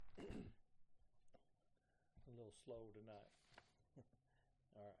slow tonight.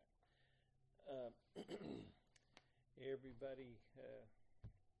 All right. Everybody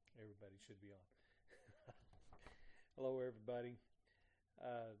should be on. Hello, everybody.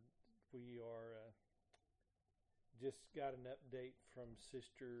 We are just got an update from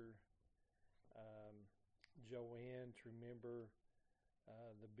Sister Joanne to remember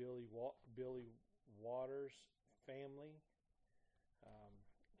the Billy Waters family.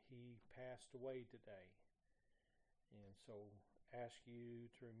 He passed away today, and so ask you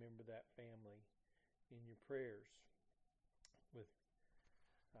to remember that family in your prayers. With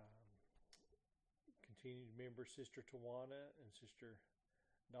continue to remember Sister Tawana and Sister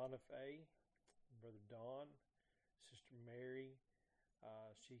Donna Faye, Brother Don, Sister Mary.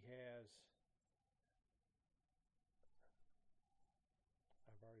 She has,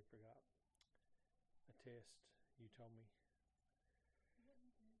 I've already forgot, a test. You told me.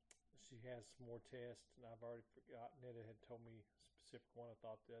 She has some more tests, and I've already forgotten it. It had told me a specific one, I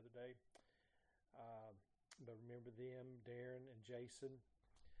thought, the other day. But remember them, Darren and Jason,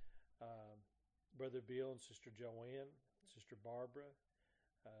 Brother Bill and Sister Joanne, Sister Barbara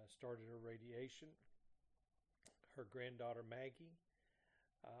started her radiation, her granddaughter Maggie,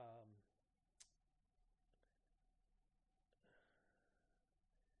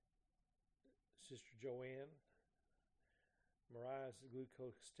 Sister Joanne, Mariah's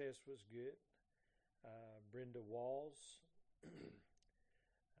glucose test was good. Brenda Walls,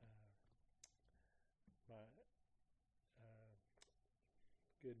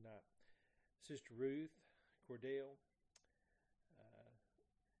 good night. Sister Ruth Cordell,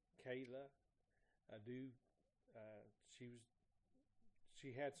 Kayla, she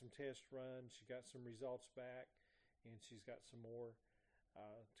had some tests run. She got some results back, and she's got some more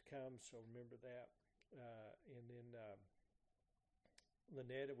to come. So remember that. And then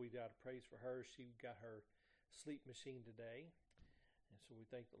Lynetta, we got to praise for her. She got her sleep machine today, and so we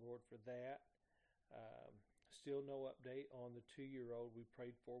thank the Lord for that. Still no update on the 2-year-old we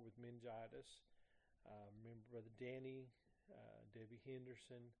prayed for with meningitis. Remember Brother Danny, Debbie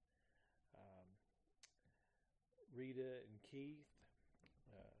Henderson, Rita and Keith,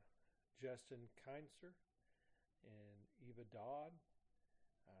 Justin Keinzer, and Eva Dodd,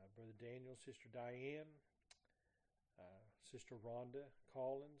 Brother Daniel, Sister Diane, Sister Rhonda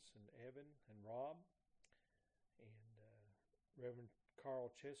Collins, and Evan and Rob, and Reverend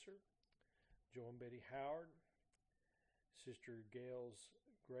Carl Chesser, Joe and Betty Howard, Sister Gail's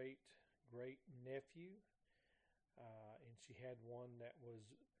great nephew, and she had one that was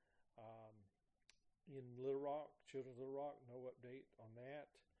in Little Rock, Children's Little Rock. No update on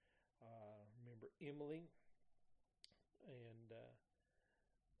that. Remember Emily and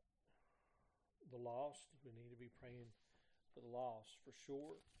the lost. We need to be praying for the lost for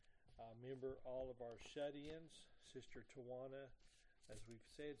sure. Remember all of our shut-ins, Sister Tawana, as we've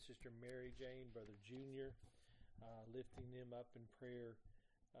said, Sister Mary Jane, Brother Junior, lifting them up in prayer,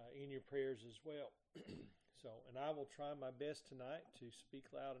 in your prayers as well. And I will try my best tonight to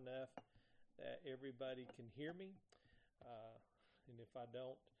speak loud enough that everybody can hear me. And if I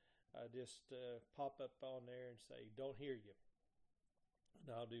don't, just pop up on there and say, "Don't hear you."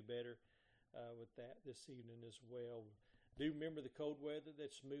 And I'll do better with that this evening as well. Do remember the cold weather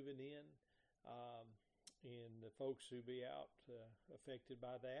that's moving in, and the folks who be out affected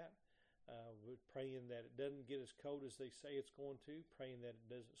by that. We're praying that it doesn't get as cold as they say it's going to, praying that it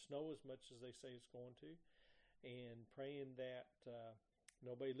doesn't snow as much as they say it's going to, and praying that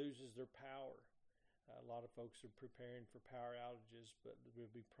nobody loses their power. A lot of folks are preparing for power outages, but we'll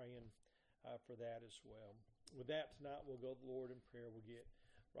be praying for that as well. With that, tonight we'll go to the Lord in prayer. We'll get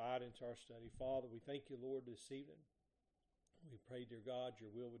right into our study. Father, we thank you, Lord, this evening. We pray, dear God,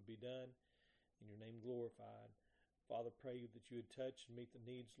 your will would be done and your name glorified. Father, pray that you would touch and meet the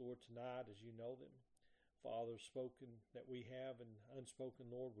needs, Lord, tonight as you know them. Father, spoken that we have and unspoken,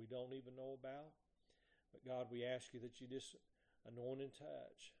 Lord, we don't even know about. But God, we ask you that you just anoint and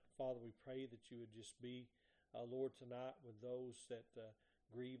touch. Father, we pray that you would just be, Lord, tonight with those that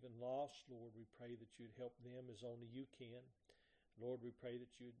grieve and lost. Lord, we pray that you'd help them as only you can. Lord, we pray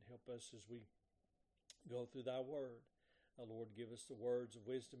that you'd help us as we go through thy word. Lord, give us the words of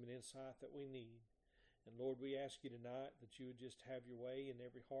wisdom and insight that we need. And Lord, we ask you tonight that you would just have your way in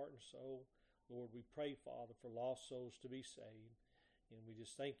every heart and soul. Lord, we pray, Father, for lost souls to be saved. And we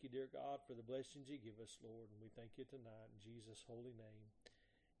just thank you, dear God, for the blessings you give us, Lord. And we thank you tonight in Jesus' holy name.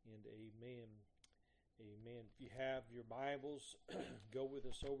 And amen. Amen. If you have your Bibles, go with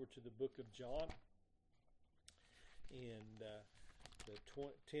us over to the book of John. And the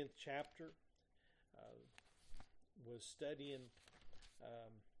 10th chapter. Was studying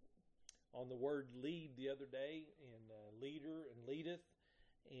on the word lead the other day, and leader and leadeth.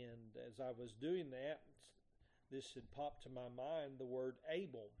 And as I was doing that, this had popped to my mind the word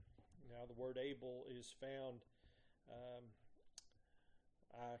able. Now, the word able is found,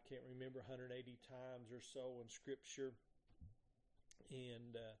 I can't remember, 180 times or so in Scripture.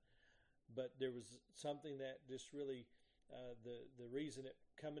 And but there was something that just really, the reason it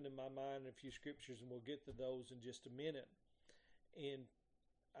come into my mind in a few Scriptures, and we'll get to those in just a minute. And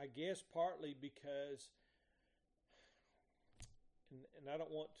I guess partly because, and I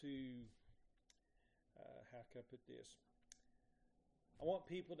don't want to, how can I put this? I want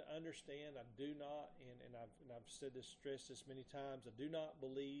people to understand I do not, and I've said this, stressed this many times, I do not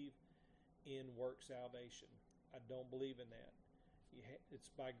believe in work salvation. I don't believe in that. It's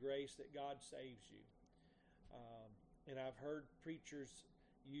by grace that God saves you. And I've heard preachers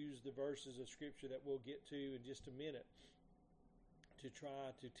use the verses of Scripture that we'll get to in just a minute to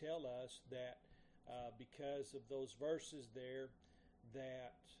try to tell us that because of those verses there,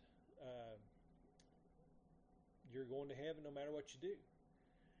 that you're going to heaven no matter what you do.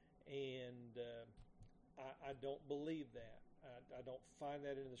 And I don't believe that. I don't find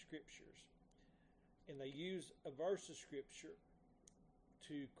that in the Scriptures. And they use a verse of Scripture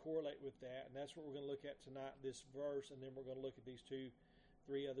to correlate with that, and that's what we're going to look at tonight, this verse, and then we're going to look at these 3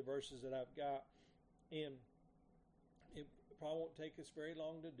 other verses that I've got. And it probably won't take us very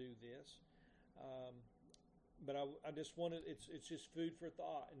long to do this, but I just wanted, it's just food for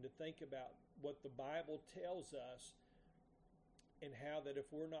thought, and to think about what the Bible tells us, and how that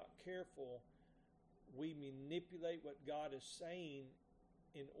if we're not careful, we manipulate what God is saying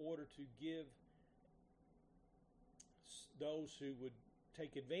in order to give those who would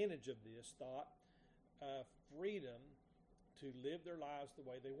take advantage of this thought freedom to live their lives the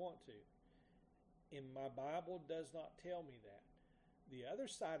way they want to. And my Bible does not tell me that. The other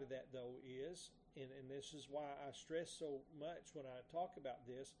side of that, though, is, and this is why I stress so much when I talk about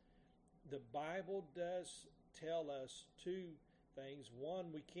this, the Bible does tell us 2 things.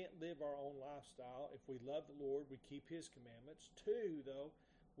 One, we can't live our own lifestyle. If we love the Lord, we keep His commandments. 2, though,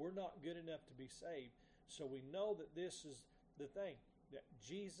 we're not good enough to be saved. So we know that this is the thing, that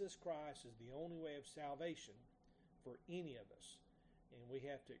Jesus Christ is the only way of salvation for any of us. And we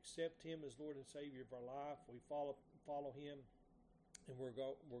have to accept Him as Lord and Savior of our life. We follow Him, and we're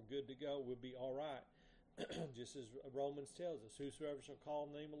good to go. We'll be all right. Just as Romans tells us, whosoever shall call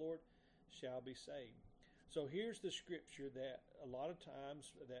on the name of the Lord shall be saved. So here's the Scripture that a lot of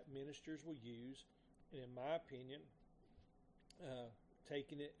times that ministers will use, and in my opinion,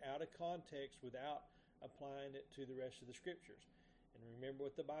 taking it out of context without applying it to the rest of the Scriptures. And remember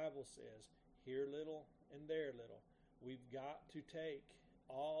what the Bible says, here little and there little. We've got to take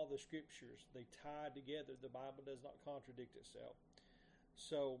all the Scriptures. They tie together. The Bible does not contradict itself.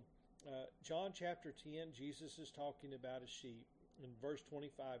 So, John chapter 10, Jesus is talking about a sheep. In verse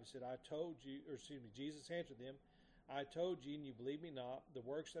 25, he said, Jesus answered them, I told you, and you believe me not. The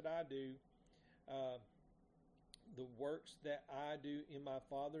works that I do in my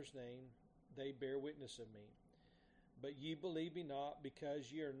Father's name, they bear witness of me. But ye believe me not,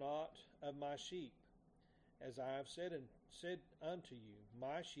 because ye are not of my sheep. As I have said unto you,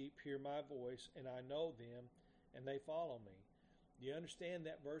 my sheep hear my voice, and I know them, and they follow me. Do you understand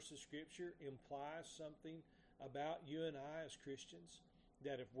that verse of Scripture implies something about you and I as Christians?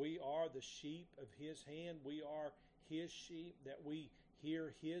 That if we are the sheep of His hand, we are His sheep, that we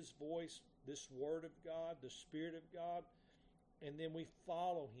hear His voice, this Word of God, the Spirit of God, and then we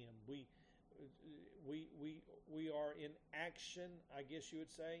follow Him. We are in action, I guess you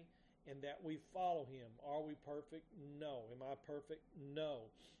would say, and that we follow Him. Are we perfect? No. Am I perfect?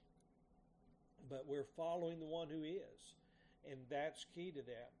 No. But we're following the one who is. And that's key to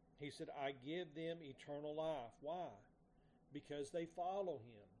that. He said, I give them eternal life. Why? Because they follow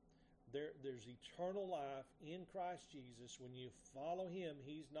Him. There's eternal life in Christ Jesus. When you follow Him,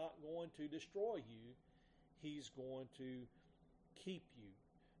 He's not going to destroy you. He's going to keep you.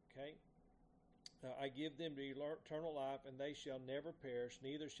 Okay? I give them eternal life, and they shall never perish,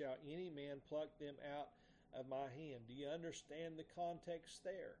 neither shall any man pluck them out of my hand. Do you understand the context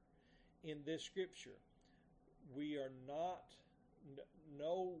there? In this Scripture, we are not,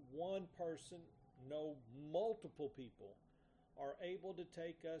 no one person, no multiple people are able to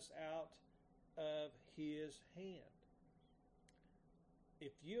take us out of His hand.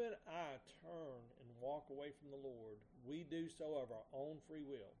 If you and I turn and walk away from the Lord, we do so of our own free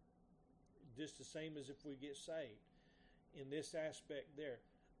will. Just the same as if we get saved. In this aspect there,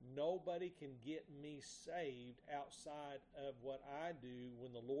 nobody can get me saved outside of what I do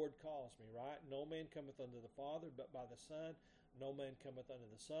when the Lord calls me, right? No man cometh unto the Father but by the Son. no man cometh unto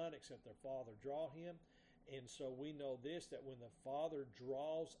the Son except their Father draw him. And so we know this, that when the Father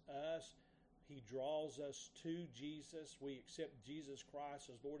draws us, He draws us to Jesus. We accept Jesus Christ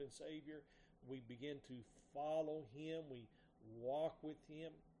as Lord and Savior. We begin to follow Him. We walk with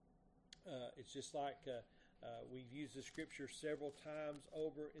Him. It's just like we've used the scripture several times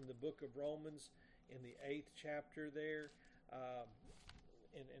over in the book of Romans, in the 8th chapter there.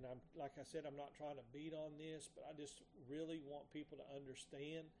 And I'm, like I said, I'm not trying to beat on this, but I just really want people to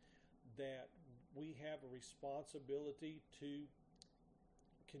understand that we have a responsibility to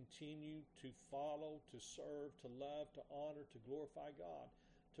continue to follow, to serve, to love, to honor, to glorify God,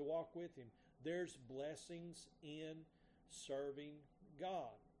 to walk with Him. There's blessings in serving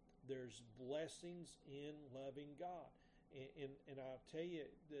God. There's blessings in loving God. And I'll tell you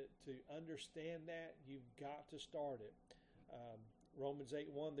that to understand that, you've got to start it. Romans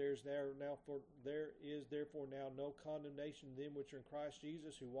 8:1, there is therefore now no condemnation to them which are in Christ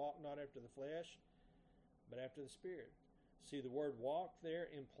Jesus, who walk not after the flesh, but after the Spirit. See, the word walk there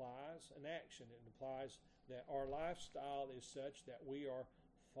implies an action. It implies that our lifestyle is such that we are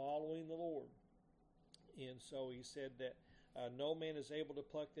following the Lord. And so he said that no man is able to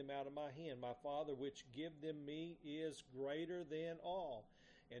pluck them out of my hand. My Father which give them me is greater than all,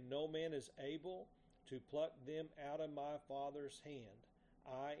 and no man is able to pluck them out of my Father's hand.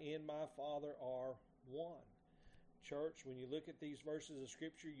 I and my Father are one. Church, when you look at these verses of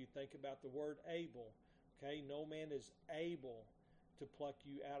Scripture, you think about the word able. Okay, no man is able to pluck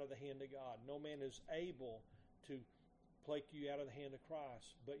you out of the hand of God. No man is able to pluck you out of the hand of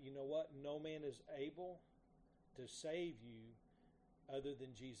Christ. But you know what? No man is able to save you other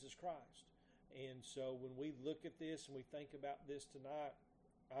than Jesus Christ. And so when we look at this and we think about this tonight,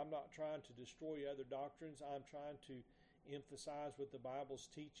 I'm not trying to destroy other doctrines. I'm trying to emphasize what the Bible's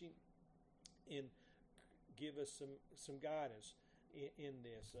teaching and give us some guidance in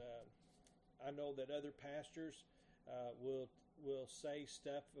this. I know that other pastors will say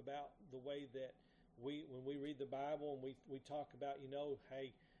stuff about the way that when we read the Bible and we talk about,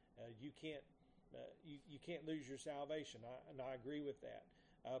 hey, you can't lose your salvation. And I agree with that.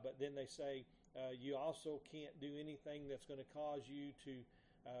 But then they say you also can't do anything that's going to cause you to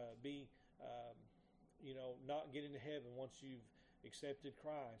be not get into heaven once you've accepted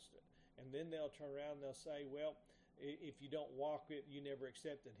Christ. And then they'll turn around and they'll say, well, if you don't walk it, you never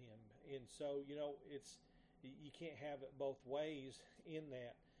accepted Him. And so, it's you can't have it both ways in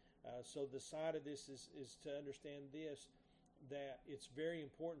that. So the side of this is to understand this, that it's very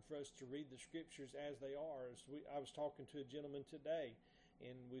important for us to read the Scriptures as they are. I was talking to a gentleman today,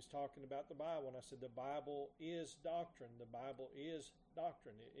 and we was talking about the Bible, and I said the Bible is doctrine. The Bible is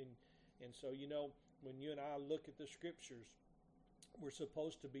doctrine. And so, when you and I look at the Scriptures, we're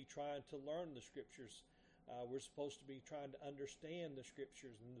supposed to be trying to learn the Scriptures. We're supposed to be trying to understand the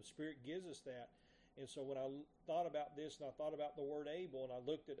Scriptures, and the Spirit gives us that. And so when I thought about this, and I thought about the word able, and I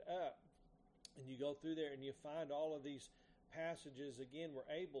looked it up, and you go through there and you find all of these passages, again, where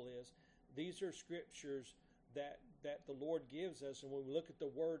able is, these are Scriptures that the Lord gives us. And when we look at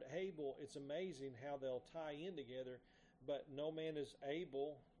the word able, it's amazing how they'll tie in together. But no man is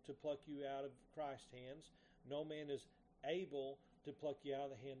able to pluck you out of Christ's hands. No man is able to pluck you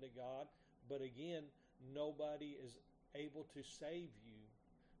out of the hand of God. But again, nobody is able to save you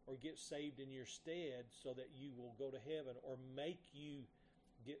or get saved in your stead so that you will go to heaven, or make you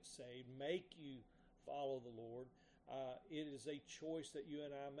get saved, make you follow the Lord. It is a choice that you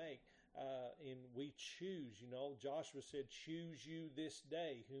and I make. And we choose, Joshua said, choose you this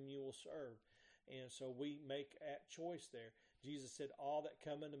day whom you will serve. And so we make that choice there. Jesus said, all that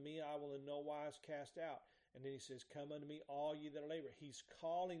come unto me, I will in no wise cast out. And then he says, come unto me, all ye that are labor. He's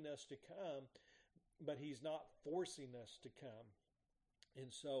calling us to come, but he's not forcing us to come. And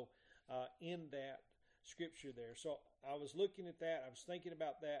so in that Scripture there. So I was looking at that. I was thinking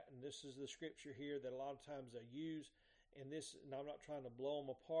about that. And this is the Scripture here that a lot of times I use. And I'm not trying to blow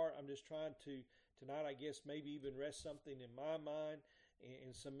them apart. I'm just trying to, tonight, I guess, maybe even rest something in my mind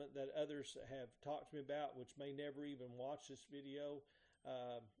and some that others have talked to me about, which may never even watch this video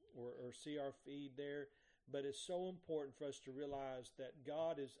or see our feed there. But it's so important for us to realize that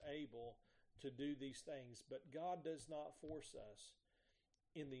God is able to do these things, but God does not force us.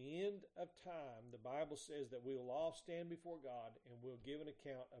 In the end of time, the Bible says that we will all stand before God and we'll give an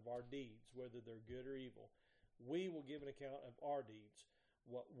account of our deeds, whether they're good or evil. We will give an account of our deeds,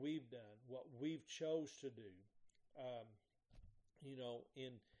 what we've done, what we've chose to do.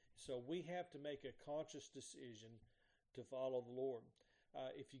 And so we have to make a conscious decision to follow the Lord.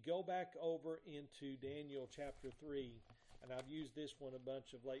 If you go back over into Daniel chapter 3, and I've used this one a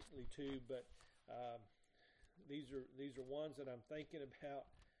bunch of lately too, but these are ones that I'm thinking about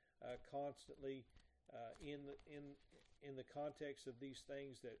constantly in the context of these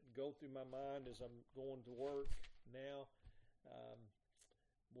things that go through my mind as I'm going to work now.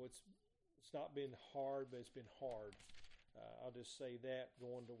 It's not been hard, but it's been hard. I'll just say that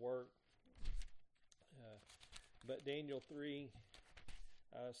going to work. But Daniel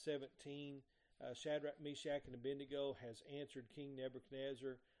 3:17, Shadrach, Meshach, and Abednego has answered King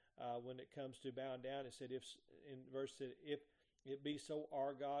Nebuchadnezzar when it comes to bowing down. It said, if it be so,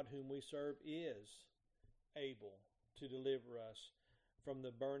 our God whom we serve is able to deliver us from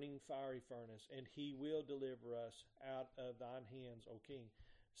the burning fiery furnace, and he will deliver us out of thine hands, O King.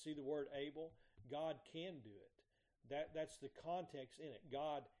 See the word able? God can do it. That's the context in it.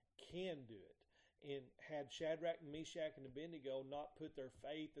 God can do it. And had Shadrach, Meshach, and Abednego not put their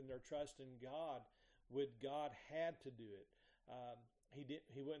faith and their trust in God, would God had to do it?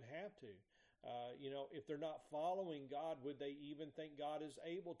 He wouldn't have to. If they're not following God, would they even think God is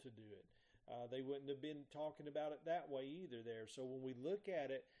able to do it? They wouldn't have been talking about it that way either there. So when we look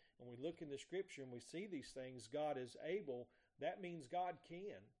at it, and we look in the Scripture and we see these things, God is able, that means God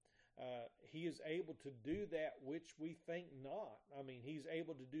can. He is able to do that which we think not. I mean, he's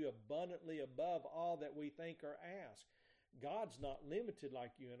able to do abundantly above all that we think or ask. God's not limited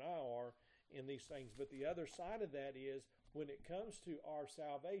like you and I are in these things. But the other side of that is when it comes to our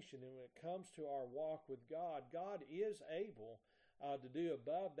salvation and when it comes to our walk with God, God is able to do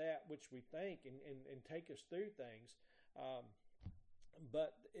above that which we think and take us through things.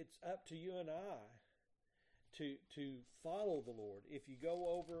 But it's up to you and I to follow the Lord. If you go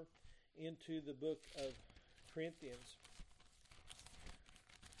over into the book of Corinthians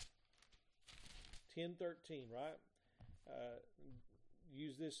 10:13, right?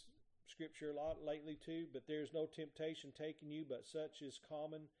 Use this scripture a lot lately too. But there's no temptation taking you, but such is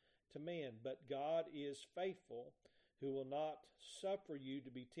common to man. But God is faithful, who will not suffer you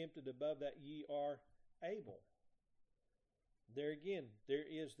to be tempted above that ye are able. There again, there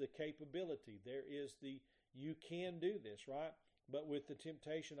is the capability. There is you can do this, right? But with the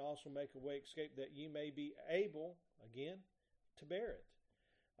temptation also make a way escape that ye may be able, again, to bear it.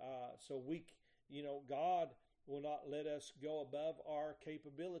 So God will not let us go above our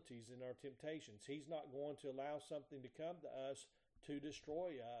capabilities in our temptations. He's not going to allow something to come to us to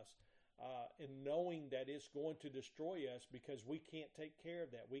destroy us. And knowing that it's going to destroy us because we can't take care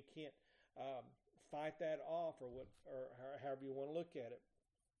of that. We can't fight that off or however you want to look at it.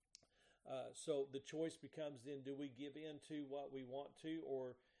 So the choice becomes then, do we give in to what we want to,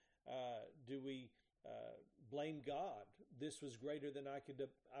 or do we blame God? This was greater than I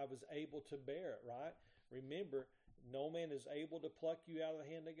was able to bear it, right? Remember, no man is able to pluck you out of the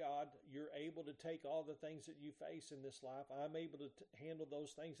hand of God. You're able to take all the things that you face in this life. I'm able to handle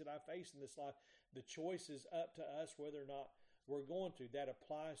those things that I face in this life. The choice is up to us whether or not we're going to. That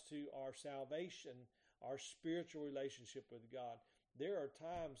applies to our salvation, our spiritual relationship with God. There are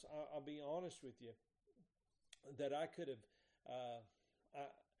times, I'll be honest with you, that I could have,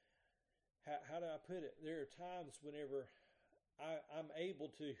 how do I put it? There are times whenever I'm able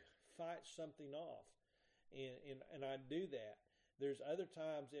to fight something off, and I do that. There's other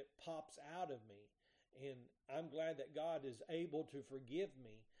times it pops out of me, and I'm glad that God is able to forgive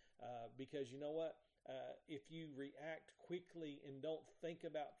me, because you know what? If you react quickly and don't think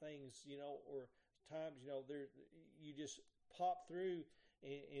about things, or times, you just pop through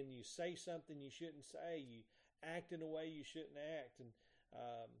and you say something you shouldn't say, you act in a way you shouldn't act, and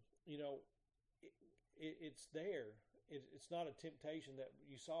it's there. It's not a temptation that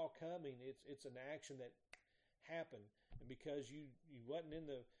you saw coming. It's an action that happened, and because you wasn't in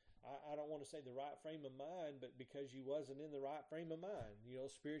the, I don't want to say the right frame of mind, but because you wasn't in the right frame of mind,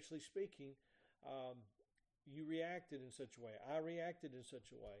 spiritually speaking, you reacted in such a way. I reacted in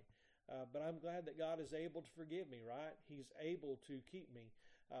such a way. But I'm glad that God is able to forgive me, right? He's able to keep me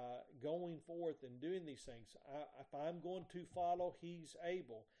going forth and doing these things. If I'm going to follow, He's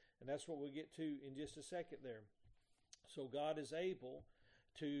able. And that's what we'll get to in just a second there. So God is able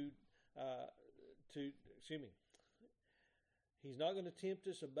to He's not going to tempt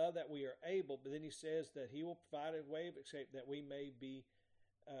us above that we are able, but then He says that He will provide a way of escape that we may be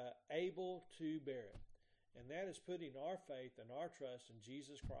able to bear it. And that is putting our faith and our trust in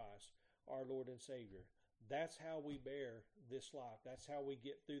Jesus Christ, our Lord and Savior. That's how we bear this life. That's how we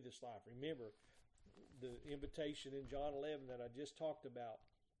get through this life. Remember the invitation in John 11 that I just talked about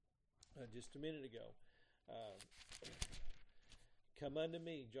just a minute ago. Come unto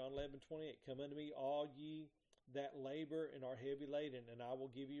me, John 11:28. Come unto me, all ye that labor and are heavy laden, and I will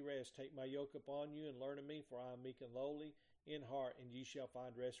give you rest. Take my yoke upon you and learn of me, for I am meek and lowly in heart, and ye shall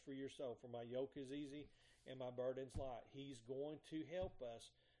find rest for your soul. For my yoke is easy and my burden's light. He's going to help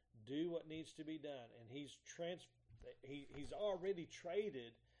us do what needs to be done, and He's already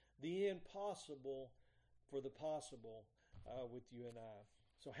traded the impossible for the possible with you and I.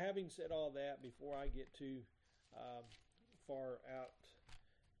 So having said all that, before I get too far out,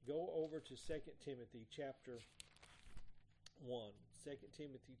 go over to 2 Timothy chapter 1. 2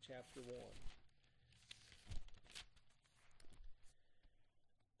 Timothy chapter 1.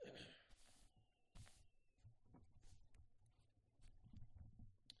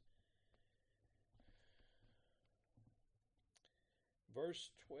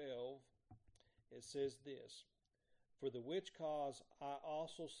 Verse 12, it says this, "For the which cause I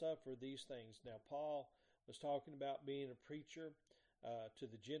also suffer these things." Now, Paul was talking about being a preacher to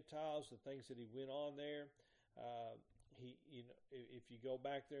the Gentiles, the things that he went on there. If you go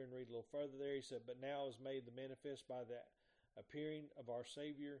back there and read a little further there, he said, "But now is made the manifest by the appearing of our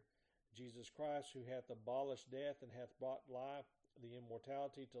Savior, Jesus Christ, who hath abolished death and hath brought life, the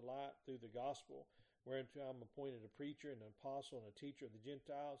immortality to light through the gospel, whereunto I am appointed a preacher and an apostle and a teacher of the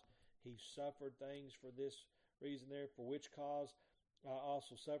Gentiles. He suffered things for this reason there, for which cause I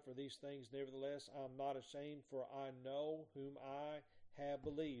also suffer these things. Nevertheless, I am not ashamed, for I know whom I have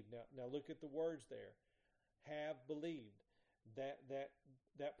believed." Now look at the words there. Have believed.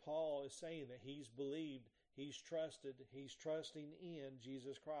 That Paul is saying that he's believed, he's trusted, he's trusting in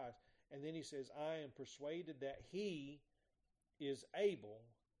Jesus Christ. And then he says, "I am persuaded that He is able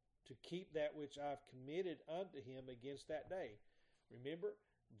to keep that which I've committed unto Him against that day." Remember,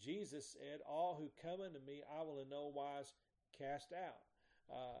 Jesus said, "All who come unto me, I will in no wise cast out."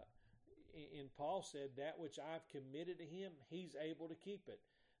 And Paul said, that which I've committed to Him, He's able to keep it.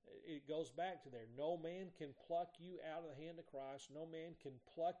 It goes back to there. No man can pluck you out of the hand of Christ. No man can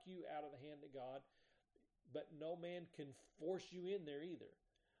pluck you out of the hand of God. But no man can force you in there either.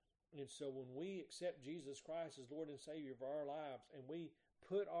 And so when we accept Jesus Christ as Lord and Savior of our lives, and we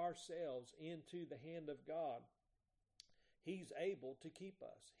put ourselves into the hand of God, He's able to keep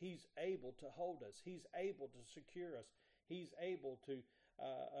us. He's able to hold us. He's able to secure us. He's able to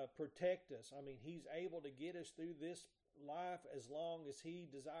protect us. I mean, He's able to get us through this life as long as He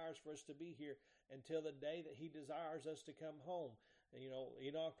desires for us to be here, until the day that He desires us to come home. And,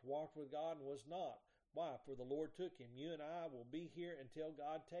 Enoch walked with God and was not. Why? For the Lord took him. You and I will be here until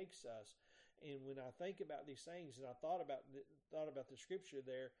God takes us. And when I think about these things, and I thought about the scripture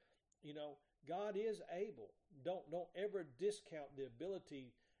there, God is able. Don't ever discount the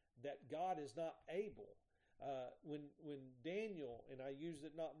ability that God is not able. When Daniel, and I used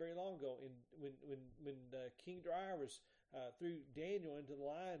it not very long ago, when King Darius threw Daniel into the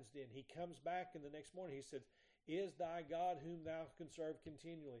lion's den, he comes back in the next morning. He says, "Is thy God whom thou can serve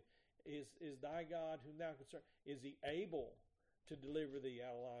continually? Is thy God whom thou can serve? Is He able to deliver thee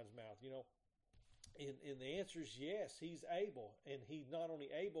out of the lion's mouth?" And the answer is yes, He's able. And He not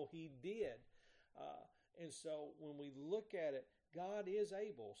only able, He did. And so when we look at it, God is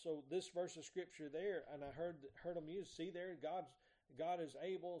able. So this verse of scripture there, and I heard them use, see there, God is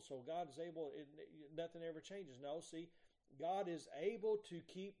able, so God is able, nothing ever changes. No, see, God is able to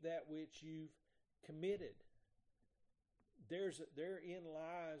keep that which you've committed. Therein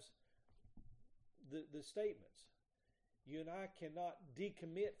lies the statements. You and I cannot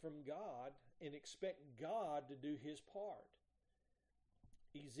decommit from God and expect God to do His part.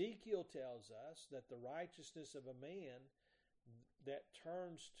 Ezekiel tells us that the righteousness of a man that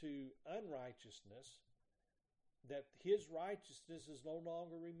turns to unrighteousness, that his righteousness is no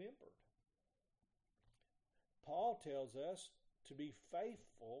longer remembered. Paul tells us to be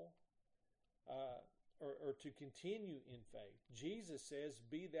faithful or to continue in faith. Jesus says,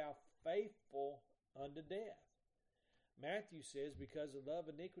 "Be thou faithful unto death." Matthew says, "Because of love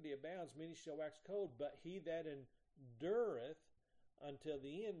iniquity abounds, many shall wax cold, but he that endureth until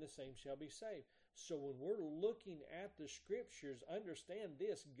the end, the same shall be saved." So when we're looking at the scriptures, understand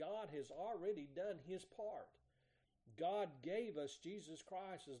this: God has already done His part. God gave us Jesus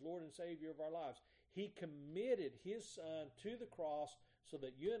Christ as Lord and Savior of our lives. He committed His Son to the cross so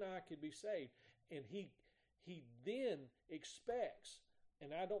that you and I could be saved. And He then expects,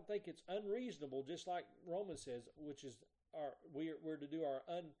 and I don't think it's unreasonable, just like Romans says, which is we're to do our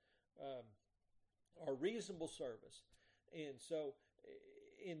reasonable service. And so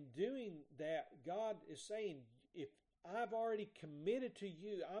in doing that, God is saying, if I've already committed to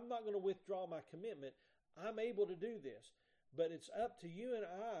you, I'm not going to withdraw my commitment. I'm able to do this. But it's up to you and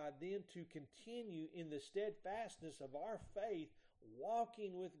I then to continue in the steadfastness of our faith,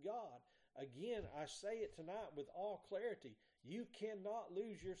 walking with God. Again, I say it tonight with all clarity. You cannot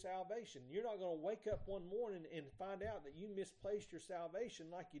lose your salvation. You're not going to wake up one morning and find out that you misplaced your salvation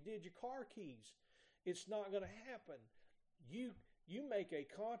like you did your car keys. It's not going to happen. You make a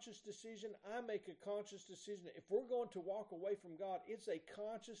conscious decision. I make a conscious decision. If we're going to walk away from God, it's a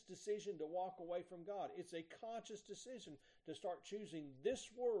conscious decision to walk away from God. It's a conscious decision to start choosing this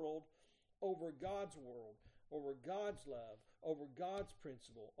world over God's world, over God's love, over God's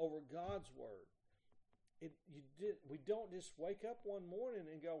principle, over God's word. We don't just wake up one morning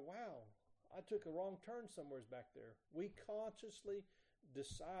and go, wow, I took a wrong turn somewhere back there. We consciously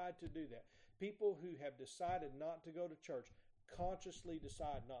decide to do that. People who have decided not to go to church consciously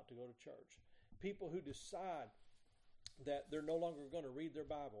decide not to go to church. People who decide that they're no longer going to read their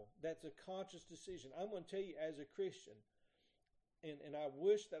Bible, that's a conscious decision. I'm going to tell you, as a Christian, and I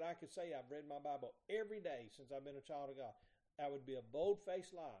wish that I could say I've read my Bible every day since I've been a child of God. That would be a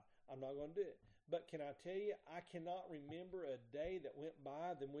bold-faced lie. I'm not going to do it. But can I tell you, I cannot remember a day that went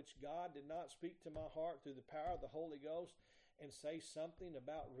by in which God did not speak to my heart through the power of the Holy Ghost and say something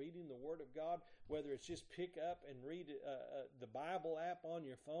about reading the Word of God, whether it's just pick up and read the Bible app on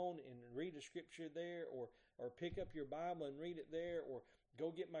your phone and read a scripture there, or pick up your Bible and read it there, or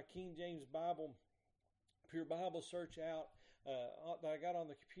go get my King James Bible, Pure Bible Search out that I got on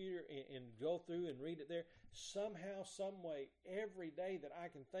the computer and go through and read it there. Somehow, some way, every day that I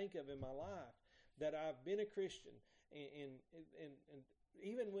can think of in my life that I've been a Christian, and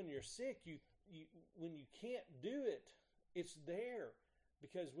even when you're sick, you when you can't do it, it's there.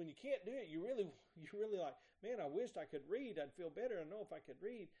 Because when you can't do it, you really like, man, I wished I could read. I'd feel better. I know if I could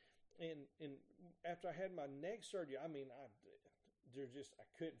read. And after I had my neck surgery, I mean, I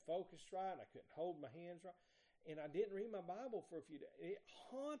couldn't focus right. I couldn't hold my hands right. And I didn't read my Bible for a few days. It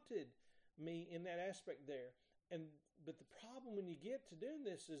haunted me in that aspect there. But the problem when you get to doing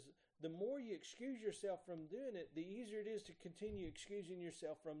this is the more you excuse yourself from doing it, the easier it is to continue excusing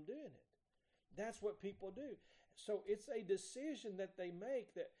yourself from doing it. That's what people do. So it's a decision that they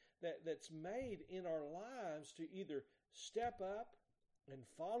make that's made in our lives to either step up and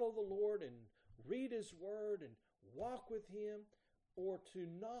follow the Lord and read His Word and walk with Him, or to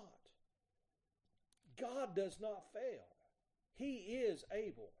not. God does not fail. He is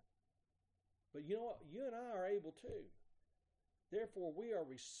able. But you know what? You and I are able too. Therefore, we are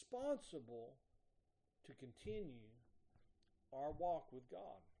responsible to continue our walk with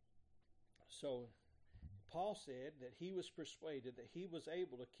God. So, Paul said that he was persuaded that he was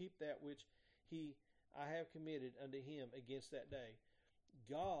able to keep that which I have committed unto him against that day.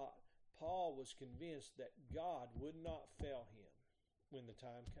 Paul was convinced that God would not fail him when the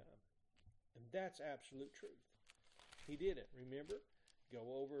time comes. And that's absolute truth. He did it. Remember, go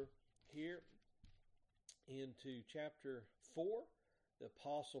over here into chapter 4. The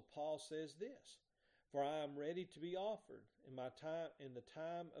Apostle Paul says this, "For I am ready to be offered, and the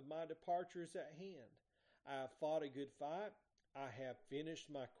time of my departure is at hand. I have fought a good fight. I have finished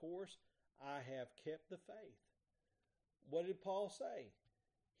my course. I have kept the faith." What did Paul say?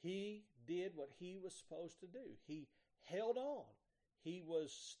 He did what he was supposed to do. He held on. He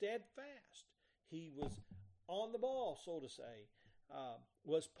was steadfast. He was on the ball, so to say.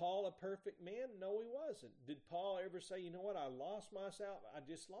 Was Paul a perfect man? No, he wasn't. Did Paul ever say, you know what, I lost myself, I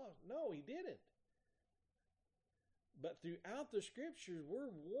just lost? No, he didn't. But throughout the scriptures, we're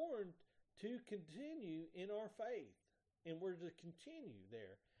warned to continue in our faith, and we're to continue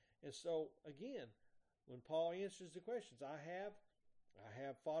there. And so, again, when Paul answers the questions, I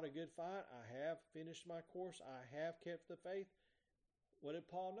have fought a good fight, I have finished my course, I have kept the faith. What did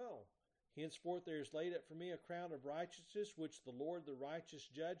Paul know? Henceforth there is laid up for me a crown of righteousness, which the Lord the righteous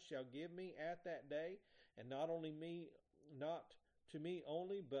judge shall give me at that day, and not to me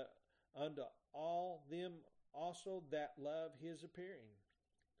only, but unto all them also that love his appearing.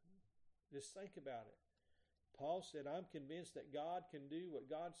 Just think about it. Paul said, I'm convinced that God can do what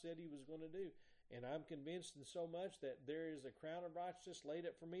God said he was going to do. And I'm convinced in so much that there is a crown of righteousness laid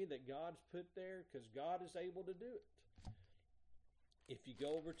up for me that God's put there because God is able to do it. If you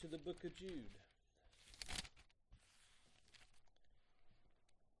go over to the book of Jude,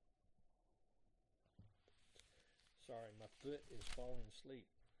 sorry, my foot is falling asleep.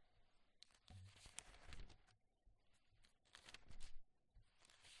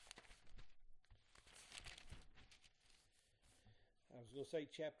 I was going to say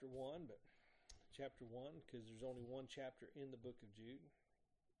chapter 1, but chapter 1, because there's only one chapter in the book of Jude.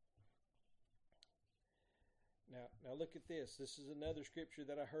 Now look at this. This is another scripture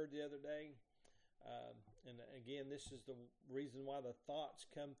that I heard the other day. And again, this is the reason why the thoughts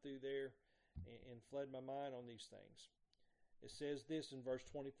come through there and flood my mind on these things. It says this in verse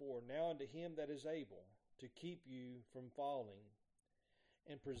 24, "Now unto him that is able to keep you from falling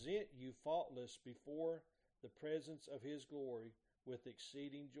and present you faultless before the presence of his glory with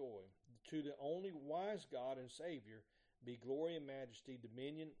exceeding joy." To the only wise God and Savior be glory and majesty,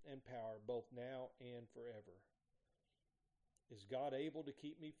 dominion and power, both now and forever. Is God able to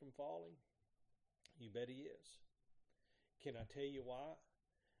keep me from falling? You bet He is. Can I tell you why?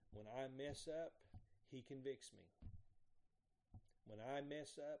 When I mess up, He convicts me. When I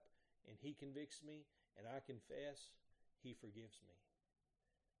mess up and He convicts me and I confess, He forgives me.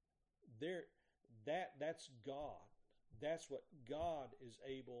 That's God. That's what God is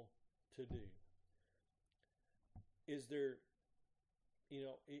able to do. Is there,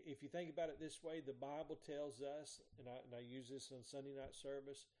 if you think about it this way, the Bible tells us, and I use this on Sunday night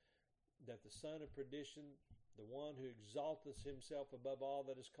service, that the son of perdition, the one who exalteth himself above all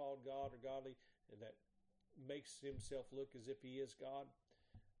that is called God or godly, and that makes himself look as if he is God,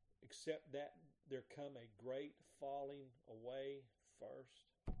 except that there come a great falling away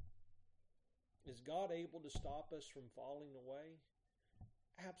first. Is God able to stop us from falling away?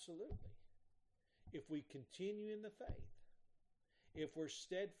 Absolutely. If we continue in the faith, if we're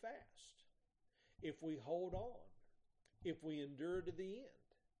steadfast, if we hold on, if we endure to the end.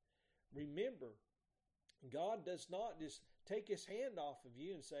 Remember, God does not just take His hand off of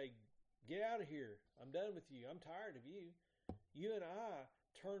you and say, get out of here. I'm done with you. I'm tired of you. You and I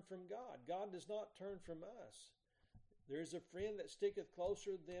turn from God. God does not turn from us. There's a friend that sticketh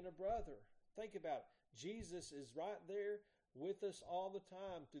closer than a brother. Think about it. Jesus is right there with us all the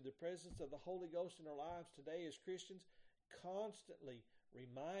time through the presence of the Holy Ghost in our lives today as Christians, constantly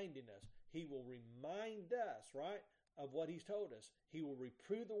reminding us. He will remind us, right, of what He's told us. He will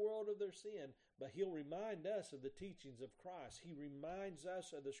reprove the world of their sin, but He'll remind us of the teachings of Christ. He reminds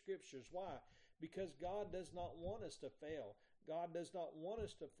us of the Scriptures. Why? Because God does not want us to fail. God does not want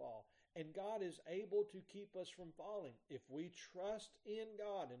us to fall. And God is able to keep us from falling. If we trust in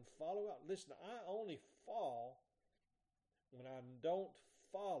God and follow out. Listen, I only fall when I don't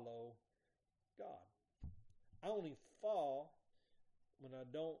follow God. I only fall when I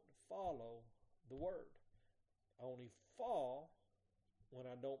don't follow the Word. I only fall when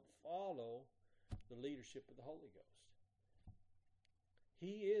I don't follow the leadership of the Holy Ghost.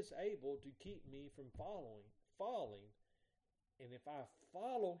 He is able to keep me from falling. And if I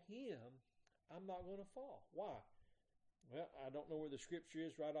follow Him, I'm not going to fall. Why? Well, I don't know where the scripture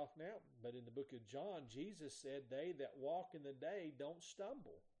is right off now, but in the book of John, Jesus said, they that walk in the day don't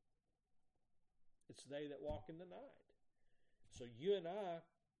stumble. It's they that walk in the night. So you and I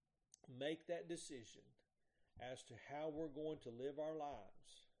make that decision as to how we're going to live our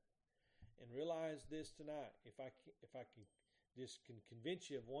lives. And realize this tonight. If I can just convince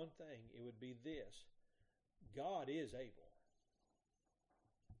you of one thing, it would be this. God is able.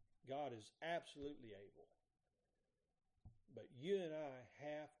 God is absolutely able. But you and I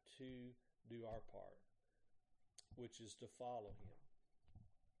have to do our part, which is to follow Him.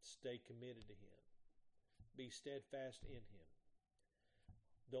 Stay committed to Him. Be steadfast in Him.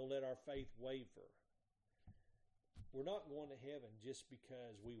 Don't let our faith waver. We're not going to heaven just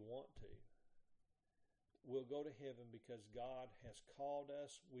because we want to. We'll go to heaven because God has called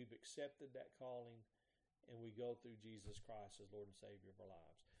us. We've accepted that calling, and we go through Jesus Christ as Lord and Savior of our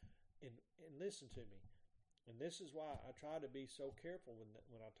lives. And listen to me. And this is why I try to be so careful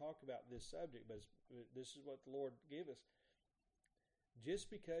when I talk about this subject, but this is what the Lord gave us. Just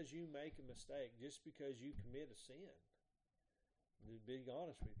because you make a mistake, just because you commit a sin, to be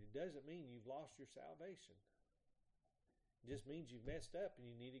honest with you, doesn't mean you've lost your salvation. It just means you've messed up and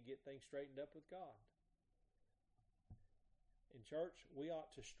you need to get things straightened up with God. In church, we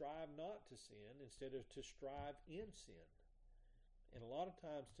ought to strive not to sin instead of to strive in sin. And a lot of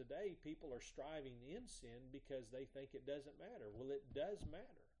times today, people are striving in sin because they think it doesn't matter. Well, it does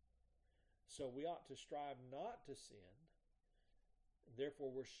matter. So we ought to strive not to sin. Therefore,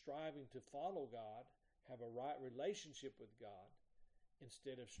 we're striving to follow God, have a right relationship with God,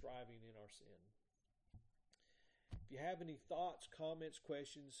 instead of striving in our sin. If you have any thoughts, comments,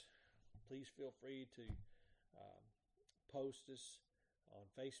 questions, please feel free to post us on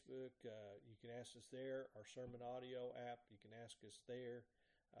Facebook. You can ask us there. Our sermon audio app, you can ask us there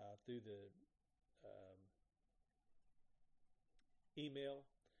through the email.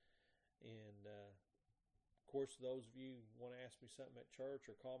 And of course, those of you who want to ask me something at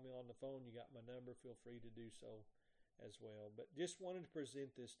church or call me on the phone, you got my number. Feel free to do so as well. But just wanted to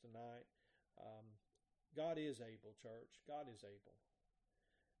present this tonight. God is able, church. God is able.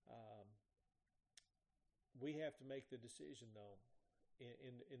 We have to make the decision, though.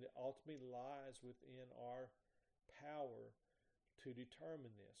 And it ultimately lies within our power to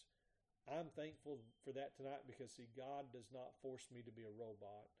determine this. I'm thankful for that tonight because, see, God does not force me to be a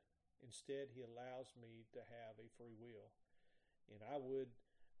robot. Instead, He allows me to have a free will. And I would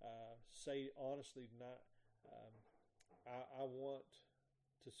say honestly tonight, I want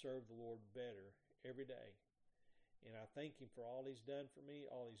to serve the Lord better every day. And I thank Him for all He's done for me,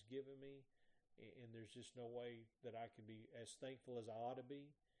 all He's given me. And there's just no way that I can be as thankful as I ought to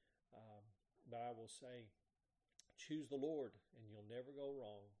be. But I will say, choose the Lord and you'll never go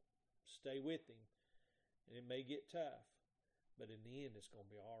wrong. Stay with Him. And it may get tough, but in the end it's going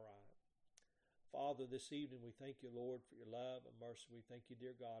to be all right. Father, this evening we thank you, Lord, for your love and mercy. We thank you,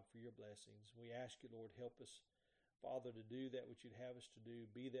 dear God, for your blessings. We ask you, Lord, help us, Father, to do that which you'd have us to do,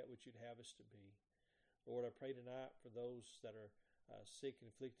 be that which you'd have us to be. Lord, I pray tonight for those that are sick and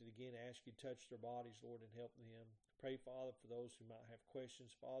afflicted again. I ask you to touch their bodies, Lord, and help them. Pray, Father, for those who might have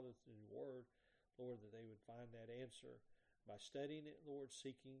questions, Father, through your word, Lord, that they would find that answer by studying it, Lord,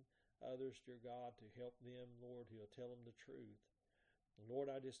 seeking others, dear God, to help them, Lord, who'll tell them the truth. And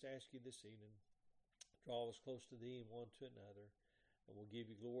Lord, I just ask you this evening, draw us close to thee and one to another, and we'll give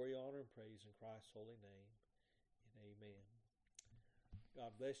you glory, honor, and praise in Christ's holy name. And amen.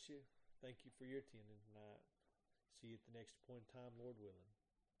 God bless you. Thank you for your attending tonight. See you at the next point in time, Lord willing.